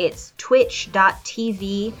 So it's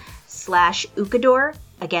twitch.tv/Ukador.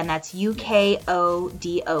 Again, that's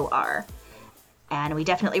Ukodor. And we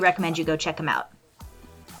definitely recommend you go check them out.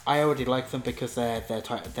 I already like them because their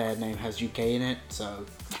name has UK in it, so...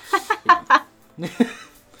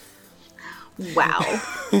 Wow.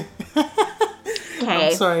 Okay.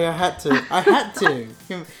 I'm sorry, I had to. I had to.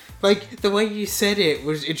 Like, the way you said it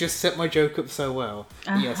just set my joke up so well.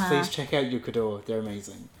 Yes, please check out Yukador. They're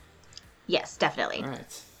amazing. Yes, definitely.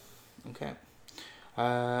 Right. Okay.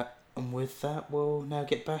 And with that, we'll now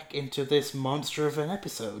get back into this monster of an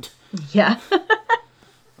episode. Yeah.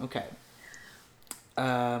 Okay.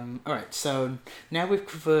 Alright, so now we've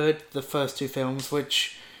covered the first two films,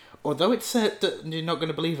 which, although it's said that you're not going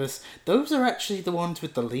to believe us, those are actually the ones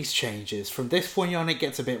with the least changes. From this point on, it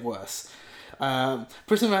gets a bit worse.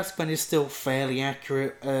 Prisoner of Azkaban is still fairly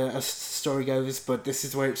accurate as the story goes, but this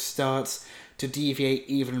is where it starts to deviate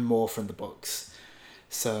even more from the books.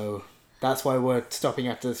 So that's why we're stopping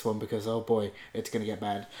after this one, because oh boy, it's going to get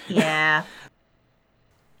bad. Yeah.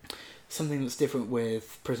 Something that's different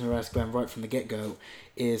with Prisoner of Azkaban right from the get-go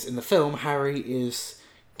is in the film, Harry is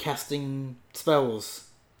casting spells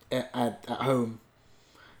at home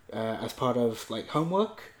as part of like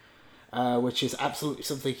homework. Which is absolutely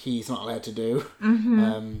something he's not allowed to do.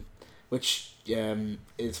 Which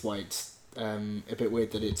is why it's a bit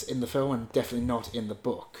weird that it's in the film and definitely not in the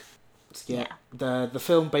book. So, yeah. The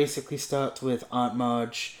film basically starts with Aunt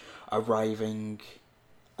Marge arriving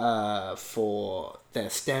for their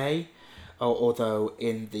stay, although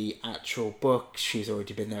in the actual book she's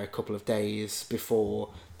already been there a couple of days before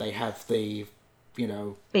they have the,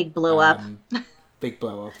 big blow up. Big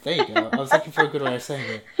blow up. There you go. I was looking for a good way of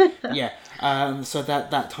saying it. Yeah. So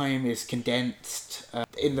that time is condensed.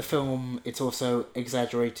 In the film, it's also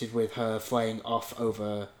exaggerated with her flying off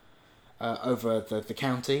over the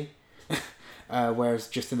county, whereas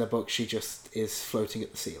just in the book, she just is floating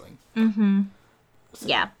at the ceiling. Mm-hmm. So,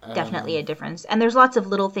 yeah, definitely a difference. And there's lots of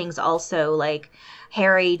little things also, like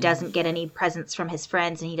Harry doesn't get any presents from his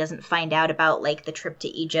friends, and he doesn't find out about like the trip to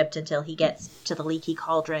Egypt until he gets to the Leaky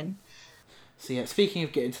Cauldron. So yeah, speaking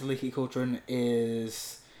of getting to the Leaky Cauldron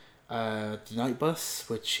is the night bus,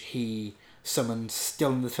 which he summons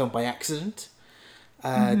still in the film by accident.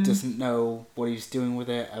 Doesn't know what he's doing with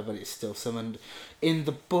it, but it's still summoned. In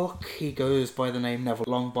the book, he goes by the name Neville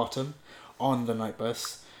Longbottom on the night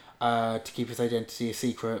bus to keep his identity a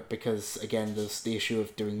secret because, again, there's the issue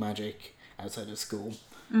of doing magic outside of school.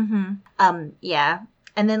 Yeah.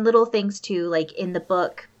 And then little things too, like in the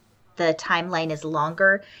book, the timeline is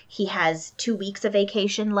longer. He has 2 weeks of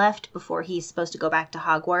vacation left before he's supposed to go back to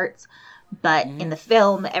Hogwarts. But in the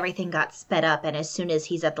film, everything got sped up, and as soon as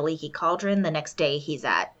he's at the Leaky Cauldron, the next day he's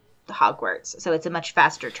at Hogwarts. So it's a much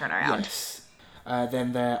faster turnaround. Yes.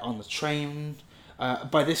 Then they're on the train.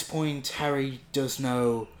 By this point, Harry does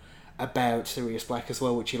know about Sirius Black as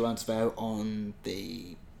well, which he learns about on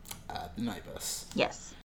the night bus.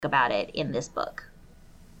 Yes, about it in this book.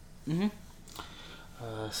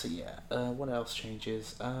 So yeah, what else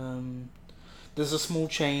changes? There's a small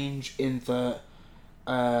change in the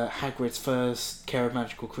Hagrid's first Care of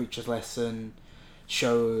Magical Creatures lesson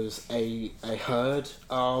shows a herd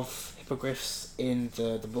of hippogriffs in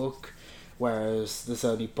the book, whereas there's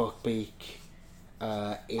only Buckbeak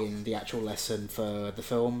in the actual lesson for the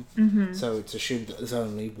film. So it's assumed that there's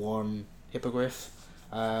only one hippogriff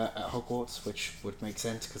at Hogwarts, which would make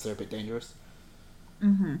sense because they're a bit dangerous.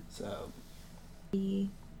 So the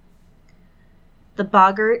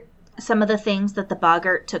boggart, some of the things that the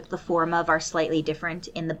boggart took the form of are slightly different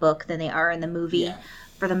in the book than they are in the movie. Yeah.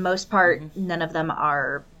 For the most part, none of them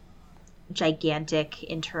are gigantic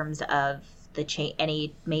in terms of the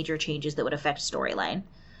any major changes that would affect storyline.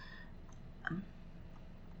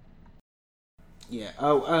 Yeah.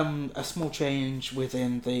 A small change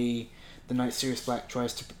within the night Sirius Black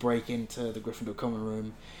tries to break into the Gryffindor common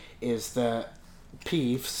room is that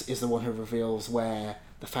Peeves is the one who reveals where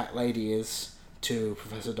the fat lady is to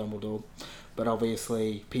Professor Dumbledore, but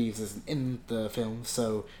obviously Peeves isn't in the film,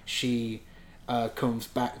 so she comes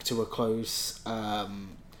back to a close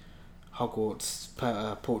Hogwarts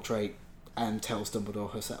portrait and tells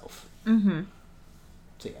Dumbledore herself. So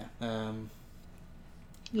yeah.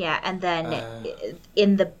 Yeah, and then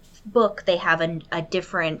in the book they have a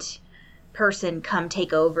different person come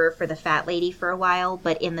take over for the fat lady for a while,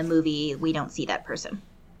 but in the movie we don't see that person.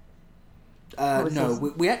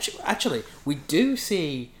 No, we actually we do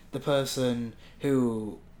see the person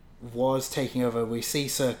who was taking over. We see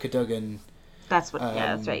Sir Cadogan. That's what.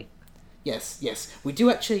 Yeah, that's right. Yes, we do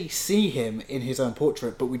actually see him in his own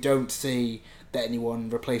portrait, but we don't see that anyone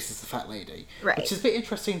replaces the fat lady. Right. Which is a bit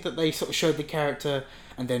interesting that they sort of showed the character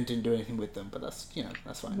and then didn't do anything with them. But that's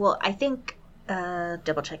that's fine. Well, I think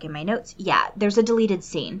double checking my notes. Yeah, there's a deleted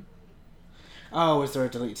scene. Oh, is there a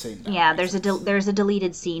deleted scene? Yeah, there's a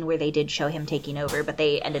deleted scene where they did show him taking over, but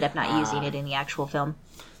they ended up not using it in the actual film.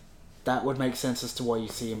 That would make sense as to why you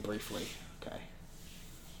see him briefly. Okay.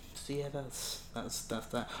 So yeah, that's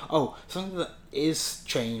that. Oh, something that is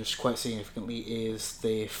changed quite significantly is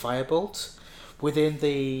the firebolt within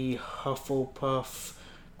the Hufflepuff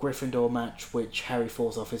Gryffindor match, which Harry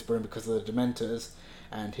falls off his broom because of the Dementors,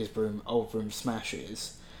 and his old broom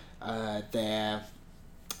smashes. There,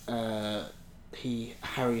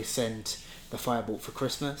 Harry sent the firebolt for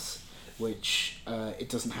Christmas, which it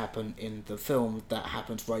doesn't happen in the film. That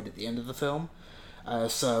happens right at the end of the film.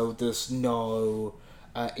 So there's no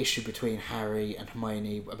issue between Harry and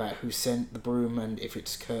Hermione about who sent the broom and if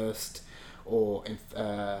it's cursed or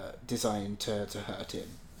designed to hurt him.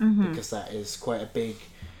 Because that is quite a big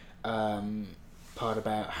part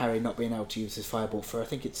about Harry not being able to use his firebolt for, I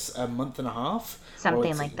think it's a month and a half.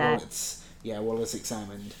 Something like that. While it's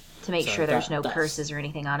examined. To make sure there's no curses or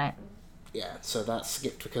anything on it. Yeah, so that's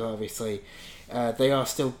skipped because obviously they are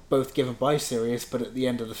still both given by Sirius, but at the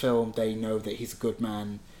end of the film they know that he's a good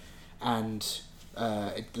man and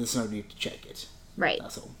there's no need to check it. Right.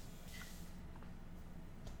 That's all.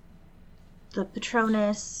 The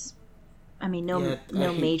Patronus, I mean, no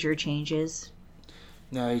major changes.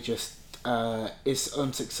 No, he just is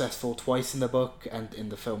unsuccessful twice in the book, and in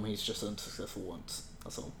the film he's just unsuccessful once.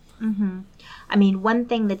 That's all. I mean, one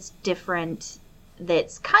thing that's different,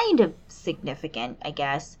 that's kind of significant, I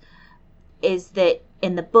guess, is that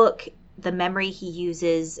in the book, the memory he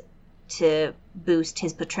uses to boost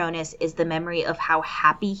his Patronus is the memory of how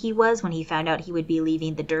happy he was when he found out he would be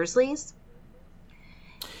leaving the Dursleys.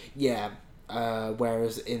 Yeah,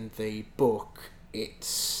 whereas in the book,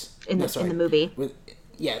 it's... In the movie.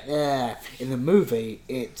 In the movie,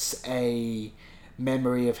 it's a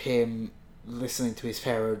memory of him listening to his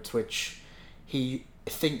parents, which he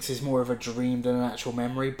thinks is more of a dream than an actual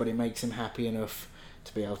memory, but it makes him happy enough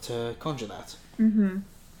to be able to conjure that.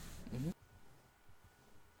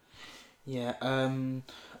 Yeah.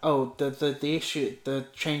 The issue, the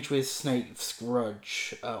change with Snape's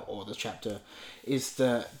grudge, or the chapter, is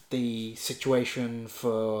that the situation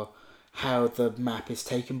for how the map is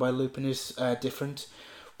taken by Lupin is different.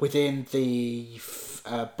 Within the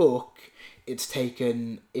book, it's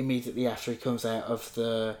taken immediately after he comes out of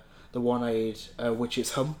the one-eyed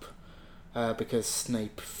witch's hump, because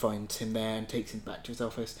Snape finds him there and takes him back to his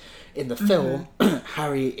office. In the film,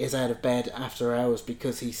 Harry is out of bed after hours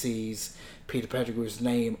because he sees Peter Pettigrew's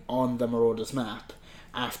name on the Marauders map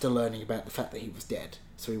after learning about the fact that he was dead.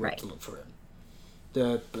 So he went to look for him.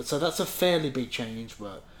 So that's a fairly big change,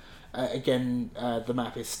 but again, the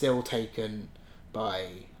map is still taken by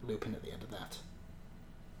Lupin at the end of that.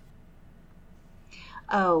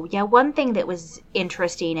 Oh, yeah, one thing that was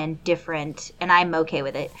interesting and different, and I'm okay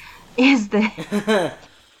with it, is that...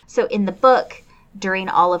 So in the book, during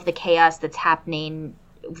all of the chaos that's happening,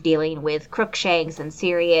 dealing with Crookshanks and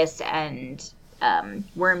Sirius and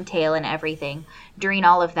Wormtail and everything, during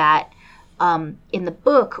all of that, in the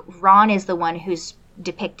book, Ron is the one who's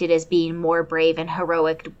depicted as being more brave and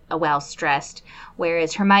heroic while stressed,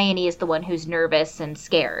 whereas Hermione is the one who's nervous and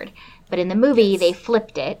scared. But in the movie, they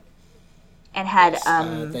flipped it and had...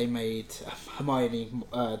 they made Hermione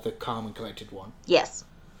the calm and collected one. Yes.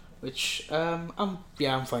 Which, I'm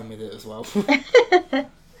fine with it as well.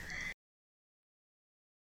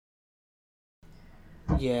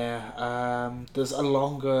 There's a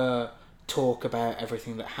longer talk about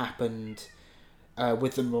everything that happened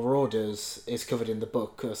with the Marauders is covered in the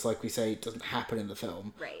book, because, like we say, it doesn't happen in the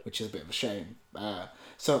film, which is a bit of a shame.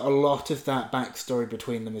 So a lot of that backstory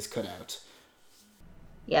between them is cut out.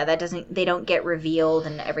 Yeah, they don't get revealed,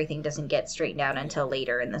 and everything doesn't get straightened out until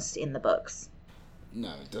later in the books.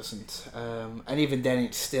 No, it doesn't. And even then,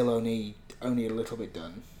 it's still only a little bit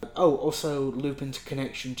done. Oh, also, Lupin's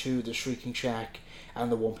connection to the Shrieking Shack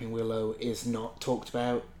and the Whomping Willow is not talked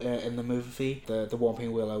about in the movie. The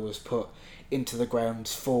Whomping Willow was put into the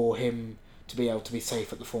grounds for him to be able to be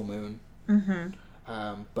safe at the full moon.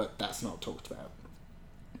 But that's not talked about.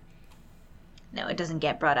 No, it doesn't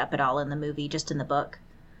get brought up at all in the movie, just in the book.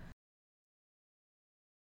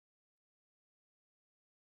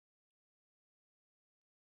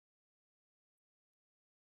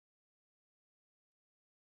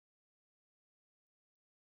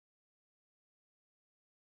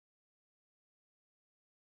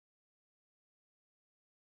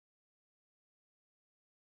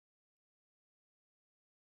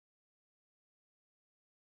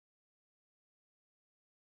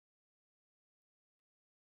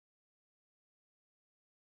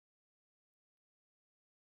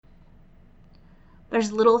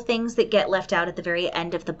 There's little things that get left out at the very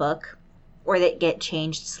end of the book, or that get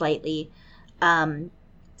changed slightly.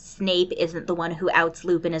 Snape isn't the one who outs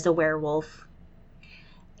Lupin as a werewolf,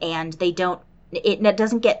 and they don't it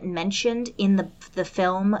doesn't get mentioned in the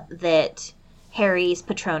film that Harry's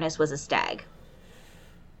Patronus was a stag.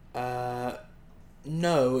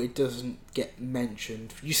 No, it doesn't get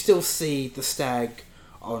mentioned. You still see the stag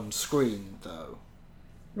on screen, though.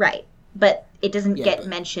 Right, but it doesn't get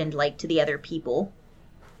mentioned, like, to the other people.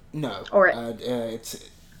 No, or it's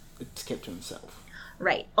kept to himself.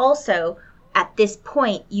 Right. Also, at this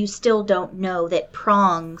point, you still don't know that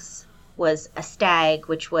Prongs was a stag,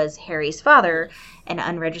 which was Harry's father, an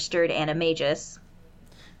unregistered animagus.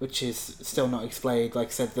 Which is still not explained. Like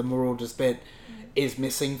I said, the Marauders bit is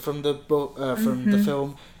missing from the book, from the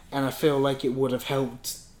film, and I feel like it would have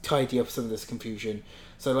helped tidy up some of this confusion.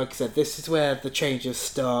 So, like I said, this is where the changes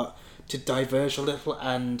start to diverge a little,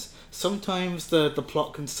 and sometimes the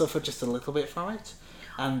plot can suffer just a little bit from it,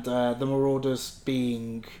 and the Marauders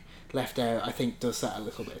being left out, I think, does that a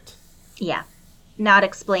little bit. Yeah. Not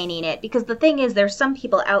explaining it, because the thing is, there's some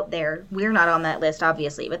people out there, we're not on that list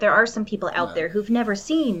obviously, but there are some people out there who've never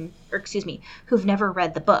read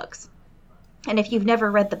the books. And if you've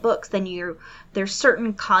never read the books, then there's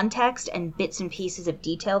certain context and bits and pieces of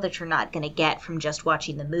detail that you're not going to get from just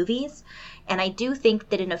watching the movies. And I do think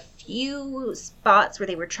that in a few spots where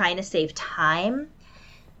they were trying to save time,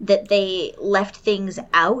 that they left things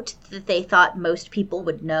out that they thought most people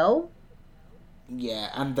would know.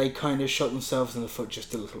 Yeah, and they kind of shot themselves in the foot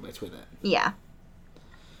just a little bit with it. Yeah.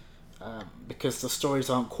 Because the stories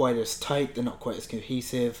aren't quite as tight, they're not quite as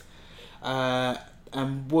cohesive.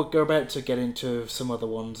 And we're about to get into some other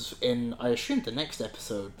ones in, I assume, the next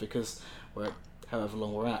episode, because we're however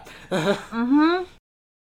long we're at.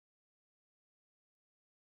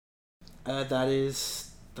 That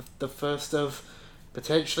is the first of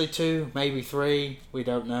potentially 2, maybe 3, we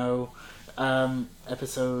don't know.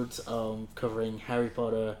 Episodes covering Harry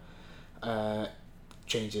Potter,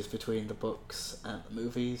 changes between the books and the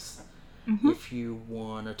movies. If you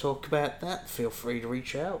want to talk about that, feel free to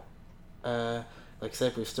reach out. Like I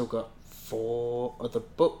said, we've still got 4 other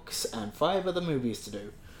books and 5 other movies to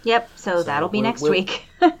do. Yep, so that'll be next week.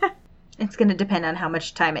 It's going to depend on how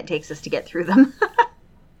much time it takes us to get through them.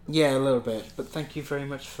 Yeah, a little bit. But thank you very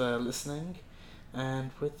much for listening.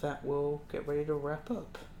 And with that, we'll get ready to wrap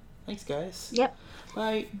up. Thanks, guys. Yep.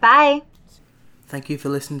 Bye. Bye. Thank you for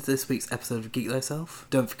listening to this week's episode of Geek Thyself.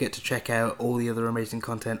 Don't forget to check out all the other amazing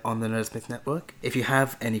content on the Nerdsmith Network. If you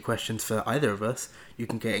have any questions for either of us, you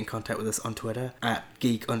can get in contact with us on Twitter at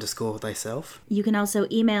geek_thyself. You can also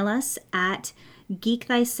email us at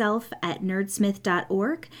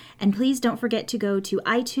geekthyself@nerdsmith.org. And please don't forget to go to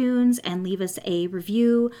iTunes and leave us a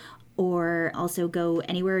review, or also go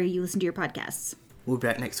anywhere you listen to your podcasts. We'll be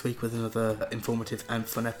back next week with another informative and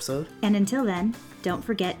fun episode. And until then, don't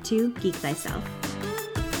forget to geek thyself.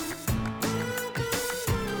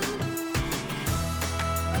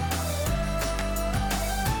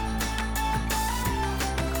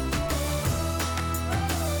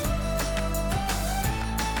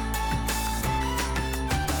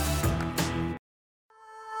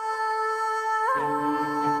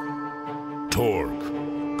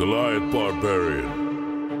 Torque, Goliath Barbarian.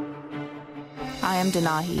 I am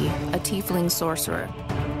Denahi, a tiefling sorcerer.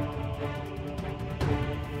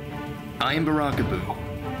 I am Barakabu,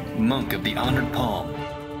 monk of the Honored Palm.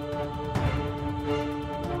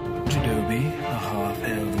 Jadobi, a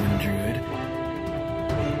half-elven druid.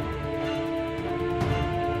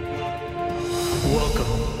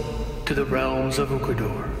 Welcome to the realms of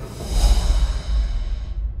Ukador.